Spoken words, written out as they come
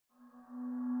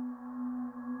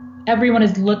everyone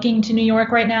is looking to New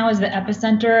York right now as the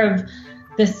epicenter of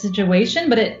this situation,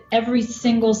 but every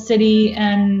single city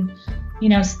and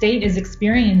state is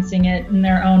experiencing it in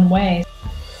their own way.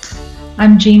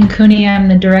 I'm Jean Cooney. I'm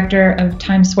the director of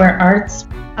Times Square Arts.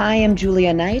 I am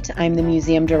Julia Knight. I'm the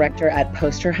museum director at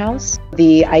Poster House.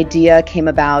 The idea came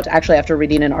about actually after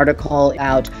reading an article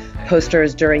about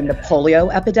posters during the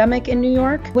polio epidemic in New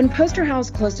York. When Poster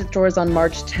House closed its doors on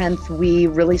March 10th, we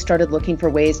really started looking for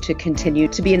ways to continue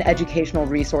to be an educational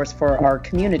resource for our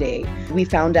community. We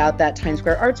found out that Times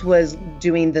Square Arts was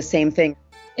doing the same thing.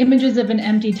 Images of an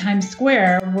empty Times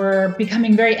Square were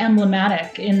becoming very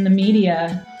emblematic in the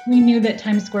media. We knew that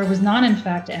Times Square was not in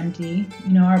fact empty.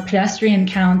 Our pedestrian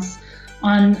counts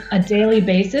on a daily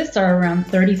basis are around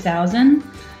 30,000.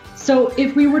 So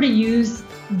if we were to use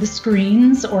the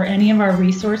screens or any of our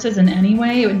resources in any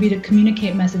way, it would be to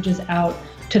communicate messages out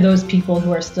to those people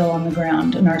who are still on the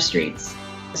ground in our streets.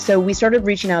 So we started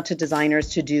reaching out to designers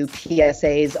to do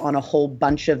PSAs on a whole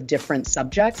bunch of different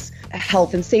subjects: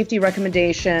 health and safety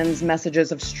recommendations,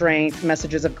 messages of strength,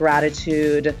 messages of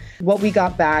gratitude. What we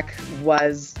got back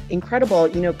was incredible.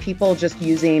 People just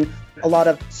using a lot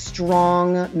of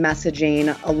strong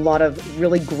messaging, a lot of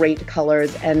really great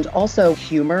colors, and also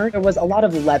humor. There was a lot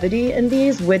of levity in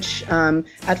these, which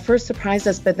at first surprised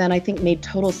us, but then I think made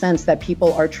total sense that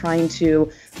people are trying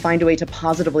to find a way to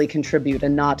positively contribute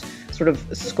and not sort of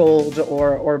scold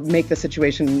or make the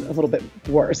situation a little bit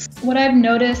worse. What I've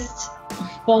noticed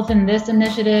both in this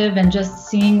initiative and just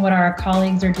seeing what our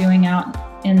colleagues are doing out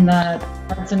in the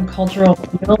arts and cultural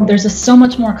field, there's so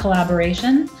much more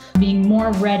collaboration, being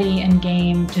more ready and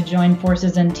game to join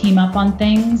forces and team up on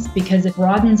things because it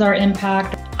broadens our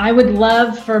impact. I would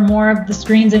love for more of the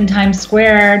screens in Times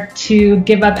Square to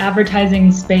give up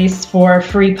advertising space for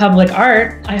free public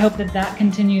art. I hope that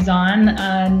continues on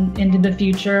into the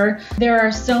future. There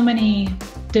are so many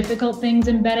difficult things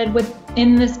embedded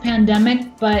within this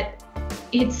pandemic, but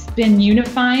it's been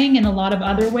unifying in a lot of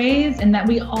other ways, and that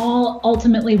we all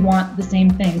ultimately want the same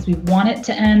things. We want it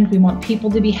to end. We want people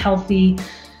to be healthy.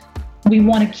 We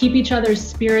want to keep each other's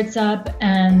spirits up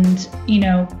and,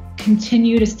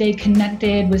 continue to stay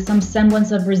connected with some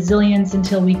semblance of resilience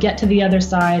until we get to the other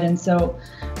side. And so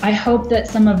I hope that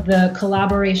some of the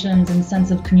collaborations and sense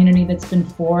of community that's been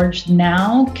forged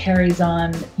now carries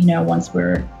on, once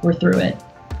we're through it.